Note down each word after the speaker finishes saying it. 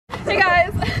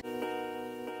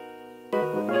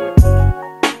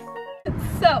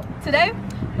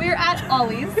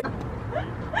Ollies.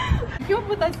 I came up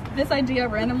with this idea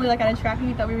randomly, like at a track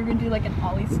meet, that we were gonna do like an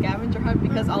Ollie scavenger hunt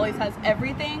because Ollies has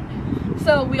everything.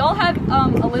 So we all had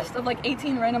a list of like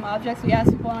 18 random objects. We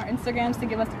asked people on our Instagrams to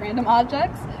give us random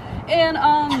objects. And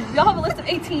we all have a list of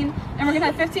 18, and we're gonna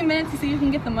have 15 minutes to see who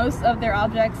can get the most of their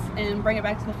objects and bring it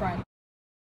back to the front.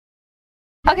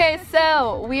 Okay,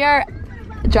 so we are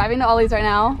driving to Ollies right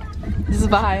now. This is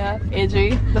Bahia,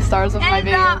 Adri, the stars of my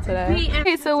video today.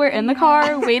 Okay, so we're in the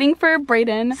car waiting for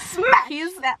Brayden.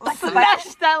 He's that like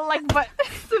smash that like button.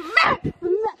 Smash,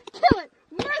 kill it,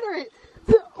 murder it.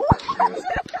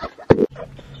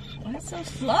 Why is it so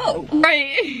slow?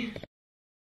 Right.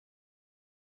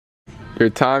 Your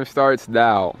time starts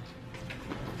now.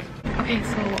 Okay,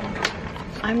 so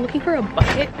I'm looking for a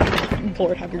bucket.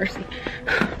 Lord have mercy.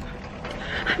 I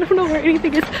don't know where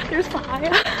anything is. There's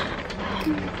Bahia.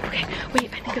 Okay,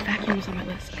 wait, I think a vacuum is on my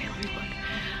list. Okay, let me look.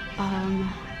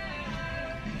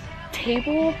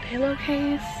 Table,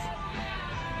 pillowcase.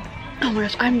 Oh my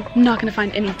gosh, I'm not gonna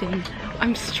find anything.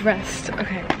 I'm stressed.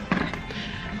 Okay,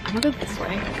 I'm gonna go this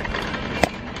way.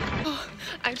 Oh,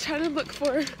 I'm trying to look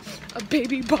for a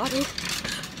baby bottle.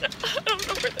 I don't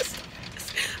know where this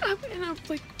is. I'm in a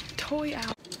like toy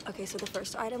out. Okay, so the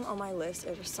first item on my list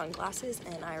are sunglasses,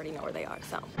 and I already know where they are,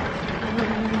 so.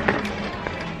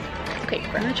 Okay,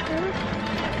 furniture.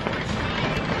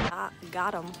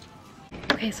 Got them.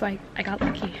 Okay, so I got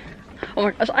lucky. Oh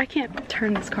my gosh, I can't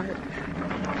turn this cart.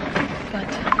 But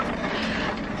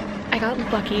I got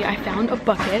lucky. I found a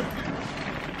bucket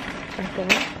right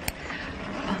there.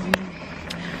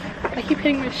 I keep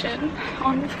hitting my shin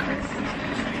on this cart.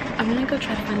 I'm gonna go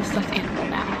try to find a stuffed animal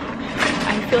now.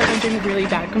 I feel like I'm doing really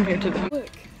bad compared to them. Look.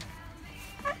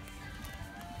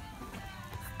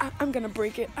 I'm gonna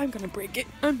break it. I'm gonna break it.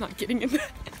 I'm not getting in there.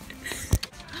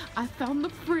 I found the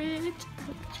fridge.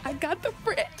 I got the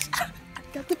fridge. I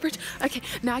got the fridge. Okay,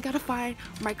 now I gotta find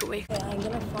microwave. Okay, I'm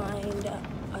gonna find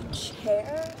a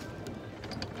chair.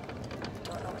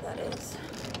 Don't know what that is.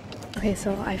 Okay,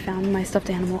 so I found my stuffed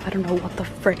animal. I don't know what the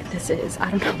frick this is.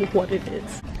 I don't know what it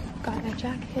is. Got my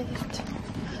jacket.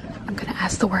 I'm gonna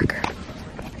ask the worker.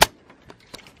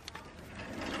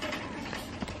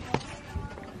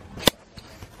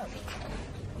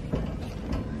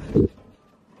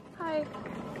 Hi.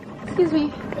 Excuse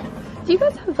me. Do you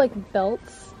guys have like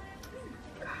belts?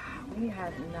 We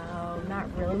have, no, not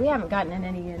really. We haven't gotten in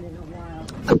any in a while.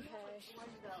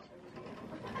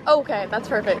 Okay, that's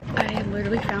perfect. I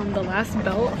literally found the last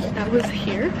belt that was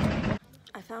here.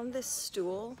 I found this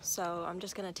stool, so I'm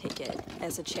just gonna take it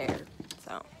as a chair,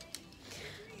 so.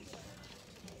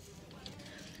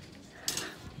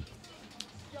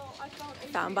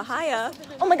 Found Bahia.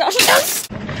 Oh my gosh, yes!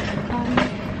 I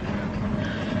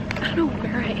don't know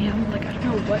where I am. Like, I don't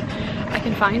know what I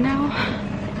can find now.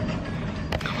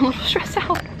 I'm a little stressed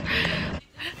out.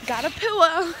 Got a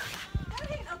pillow. That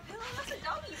ain't a pillow, that's a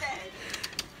doggy bed.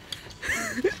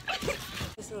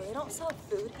 So they don't sell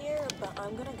food here, but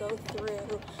I'm gonna go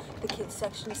through the kids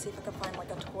section to see if I can find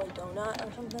like a toy donut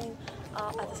or something.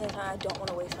 At the same time, I don't want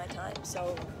to waste my time,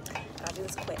 so I'll do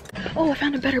this quick. Oh, I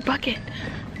found a better bucket.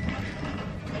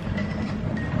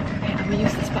 Okay, I'm gonna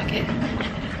use this bucket.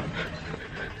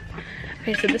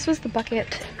 Okay, so this was the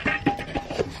bucket.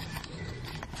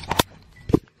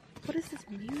 What is this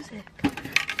music?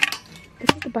 This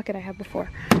is the bucket I had before,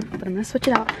 but I'm gonna switch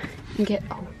it out and get,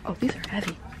 oh, these are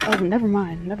heavy. Oh, never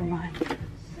mind.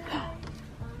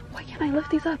 Why can't I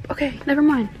lift these up? Okay, never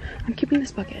mind. I'm keeping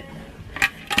this bucket.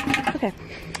 Okay.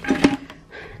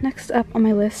 Next up on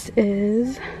my list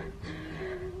is,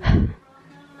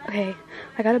 okay,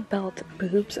 I got a belt,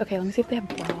 boobs. Okay, let me see if they have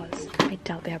bras. I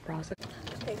doubt they have bras.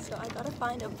 Okay, so I gotta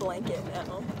find a blanket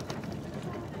now.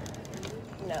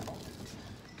 No.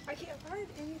 I can't find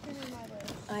anything in my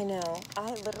list. I know.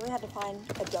 I literally had to find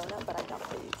a donut, but I got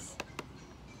these.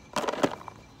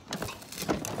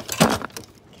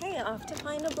 Okay, I have to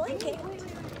find a blanket.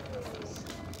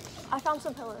 I found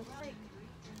some pillows.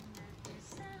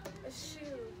 A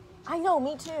shoe. I know,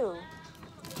 me too.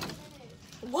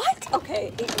 What?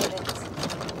 Okay, 8 minutes.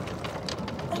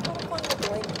 I gotta find a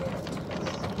blanket.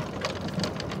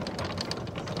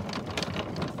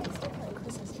 I'm still playing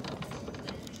Christmas now.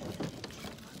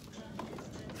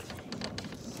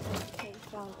 Okay,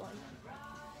 found one.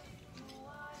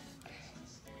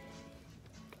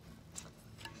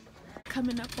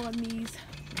 Coming up on these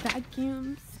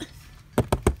vacuums.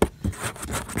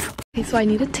 Okay, so I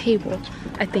need a table,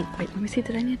 I think. Wait, let me see,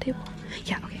 did I need a table?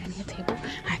 Yeah, okay, I need a table.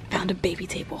 I found a baby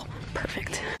table.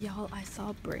 Perfect. Y'all, I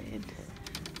saw bread.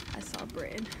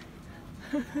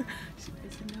 She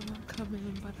doesn't know I'm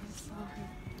coming, but I saw her.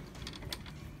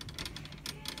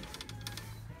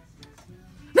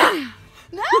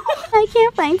 I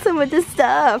can't find some of this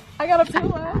stuff. I got a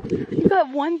pillow. You got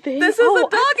one thing. This is a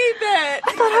doggy bed.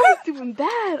 I thought I was doing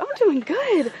bad. I'm doing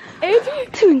good.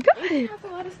 I'm doing good. That's a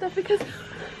lot of stuff because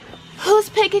who's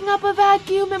picking up a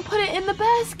vacuum and put it in the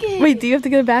basket? Wait, do you have to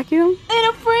get a vacuum? And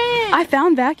a fridge. I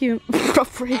found vacuum. A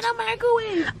fridge. And a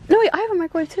microwave. No, wait, I have a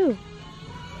microwave too.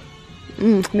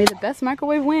 May the best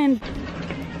microwave win.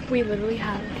 We literally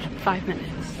have 5 minutes.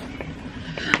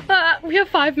 We have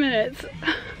 5 minutes.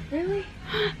 Really?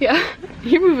 Yeah,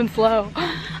 you're moving slow.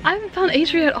 I haven't found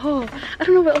Adri at all. I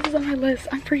don't know what else is on my list.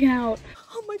 I'm freaking out.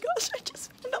 Oh my gosh, I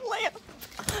just found a lamp.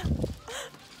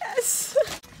 Yes.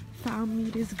 Found me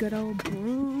this good old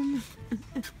broom.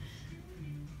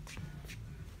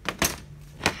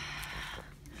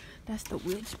 That's the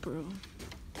witch broom.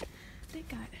 They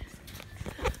got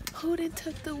it. Who done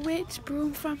took the witch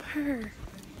broom from her?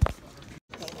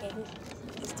 Thinking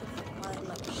is to find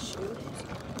like shoes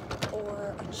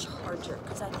or a charger,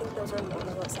 because I think those are maybe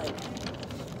those like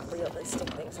realistic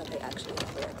things that they actually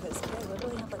have there, because I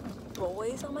literally have like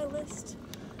boys on my list.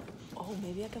 Oh,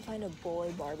 maybe I can find a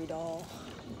boy Barbie doll.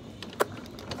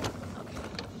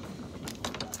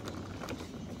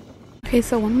 Okay,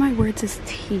 so one of my words is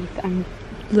teeth. I'm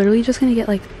literally just gonna get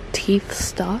like teeth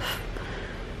stuff.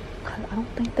 I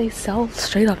don't think they sell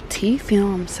straight up teeth, you know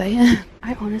what I'm saying?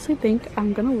 I honestly think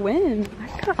I'm gonna win. I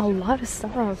got a lot of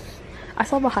stuff. I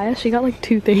saw Bahia, she got like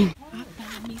 2 things. I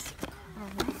found me some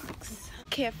rocks.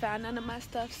 Can't find none of my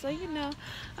stuff, so you know,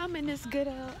 I'm in this good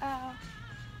old aisle.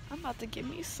 I'm about to get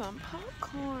me some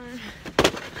popcorn.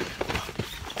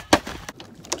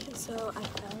 Okay, so I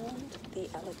found the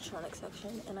electronic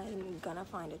section and I'm gonna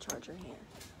find a charger here.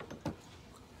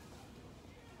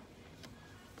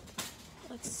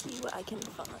 Let's see what I can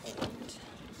find.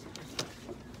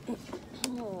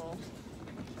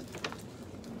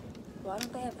 Why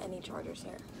don't they have any chargers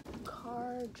here?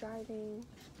 Car driving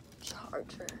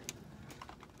charger.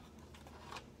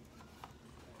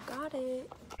 Got it.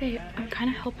 Okay, I'm kind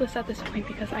of helpless at this point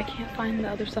because I can't find the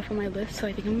other stuff on my list, so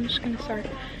I think I'm just gonna start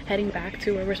heading back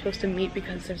to where we're supposed to meet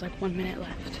because there's like 1 minute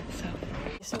left,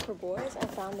 So for boys, I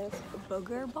found this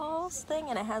booger balls thing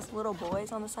and it has little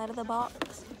boys on the side of the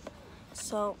box.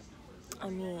 So, I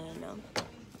mean,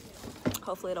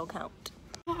 hopefully it'll count.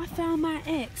 Oh, I found my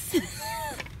ex.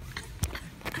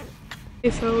 Okay,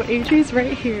 so Adri's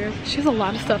right here. She has a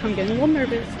lot of stuff. I'm getting a little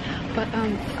nervous, but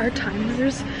our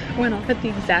timers went off at the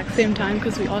exact same time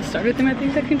because we all started them at the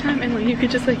exact same time, and like you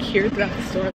could just like hear it throughout the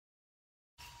store.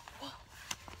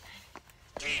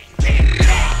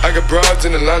 I got broads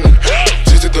in Atlanta,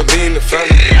 just to lean the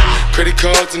family, credit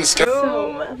cards in the sky.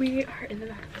 So we are in the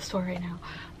back of the store right now.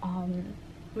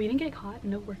 We didn't get caught.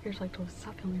 No workers like told us to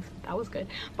stop filming, so that was good.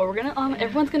 But we're gonna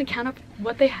everyone's gonna count up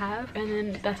what they have, and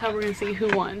then that's how we're gonna see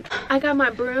who won. I got my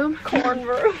broom. Corn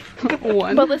broom.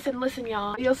 One. But listen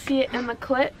y'all. You'll see it in the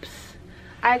clips.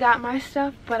 I got my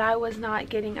stuff, but I was not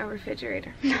getting a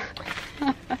refrigerator.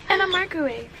 And a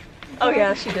microwave. Oh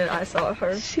yeah, she did. I saw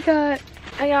her.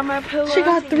 I got my pillow. She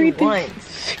got 3 things.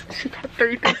 Once. She got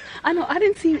 3 things. I know. I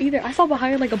didn't see it either. I saw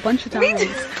Bahia like a bunch of times.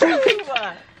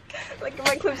 Like in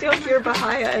my clips, you'll hear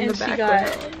Bahia in the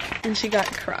background. And she got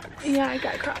Crocs. Yeah, I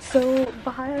got Crocs. So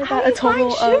Bahia got a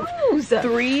total of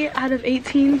 3 out of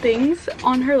 18 things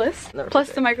on her list.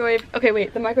 Plus the microwave. Okay,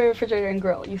 wait. The microwave, refrigerator, and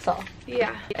grill you saw.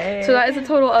 Yeah. So that is a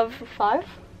total of 5?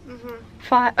 Mm-hmm.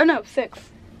 5. Oh no, 6.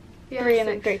 Yeah, 3 and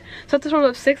then 3. So it's a total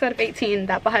of 6 out of 18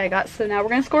 that Bahia got. So now we're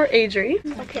gonna score Adri.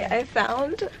 Okay, I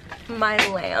found my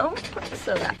lamp,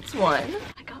 so that's 1.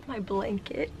 I got my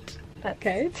blanket. That's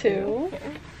okay, 2.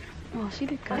 Well, she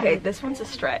did good. Okay, this one's a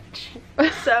stretch.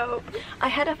 So I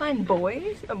had to find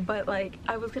boys, but like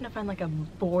I was gonna find like a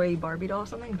boy Barbie doll or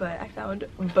something, but I found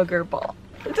booger ball.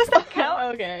 Does that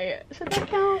count? Okay. Should that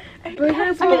count? It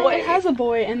has I mean, boy. it has a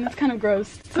boy, and it's kind of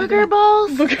gross. Booger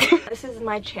balls. This is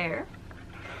my chair.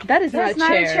 That is That's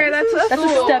not a chair. That's a That's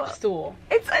stool. a step stool.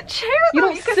 It's a chair You though.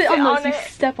 don't You can sit on those. on You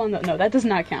it. step on those. No, that does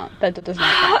not count. That does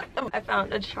not count. I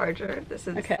found a charger. This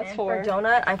is Okay, that's for 4.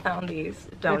 donut. I found these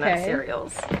donut Okay.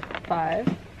 cereals. 5.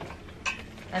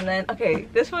 And then okay,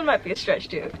 this one might be a stretch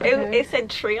too. Okay. It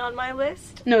said tree on my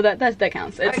list. No, that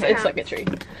counts. It's Okay. it's like a tree.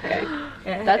 Okay.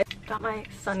 And That's- I got my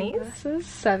sunnies. This is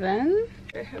 7.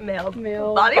 Male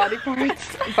Body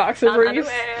parts. Box of briefs.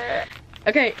 underwear.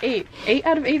 Okay, 8. 8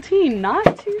 out of 18.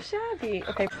 Not too shabby.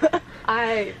 Okay.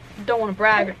 I don't want to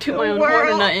brag or toot my own horn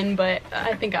or nothing, but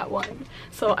I think I won.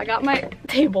 So I got my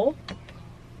table.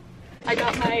 I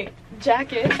got my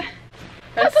jacket.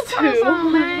 That's 2.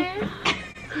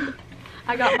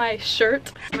 I got my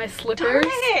shirt, my slippers,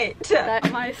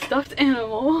 that my stuffed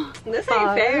animal. This 5.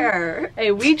 ain't fair.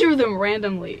 Hey, we drew them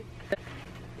randomly.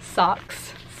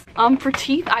 Socks. For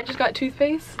teeth, I just got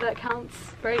toothpaste. That counts,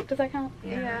 right? Does that count?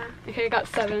 Yeah. Okay, I got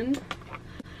 7.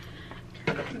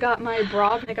 Got my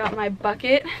bra. I got my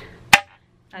bucket.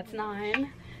 That's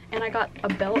 9. And I got a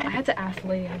belt. I had to ask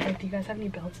Leigh. I was like, "Do you guys have any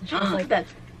belts?" And she was like,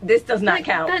 This does not like,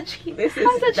 count. That cheat. This is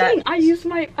how's that cheating?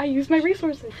 I used my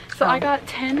resources. So I got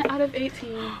 10 out of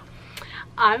 18.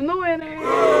 I'm the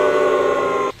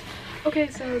winner. Okay,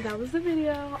 so that was the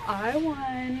video. I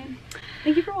won.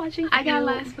 Thank you for watching. I got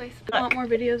last place. If you want more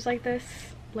videos like this,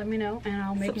 let me know and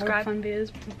I'll make more fun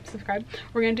videos. Subscribe.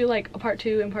 We're gonna do like a part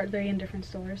 2 and part 3 in different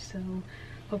stores, so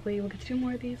hopefully we'll get to do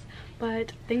more of these.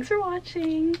 But thanks for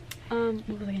watching. What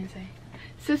was I gonna say?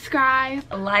 Subscribe,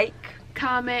 Like,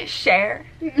 comment, share,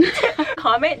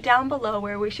 comment down below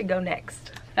where we should go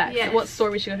next. Facts. Yes. What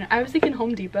store we should go to. I was thinking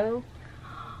Home Depot.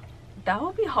 That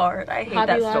would be hard. I hate Hobby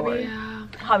that Lobby. store. yeah.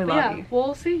 Hobby But Lobby. yeah,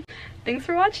 we'll see. Thanks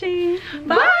for watching.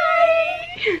 Bye.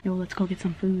 Yo, let's go get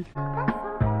some food.